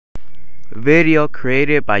Video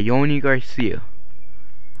created by Yoni Garcia.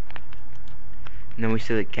 And then we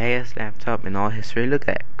see the gay-ass laptop and all history. Look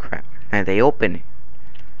at that crap. Now they open it.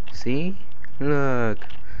 See? Look.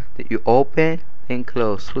 That you open, then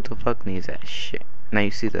close. Who the fuck needs that shit? Now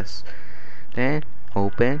you see this. Then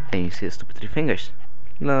open, then you see the stupid 3 fingers.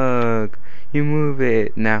 Look. You move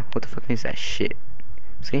it. Now, what the fuck needs that shit?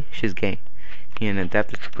 See? She's gay. And an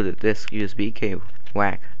adapter to put a disc USB cable.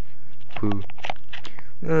 Whack. Poo.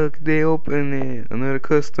 Look, they open it. Another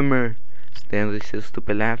customer. Then they see the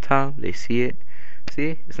stupid laptop. They see it.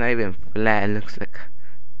 See? It's not even flat. It looks like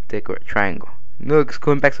a thick or a triangle. Look, it's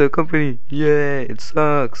going back to the company. Yeah, it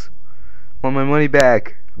sucks. I want my money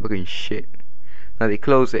back. Fucking shit. Now they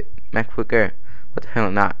close it. MacBook Air. What the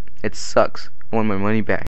hell not? It sucks. I want my money back.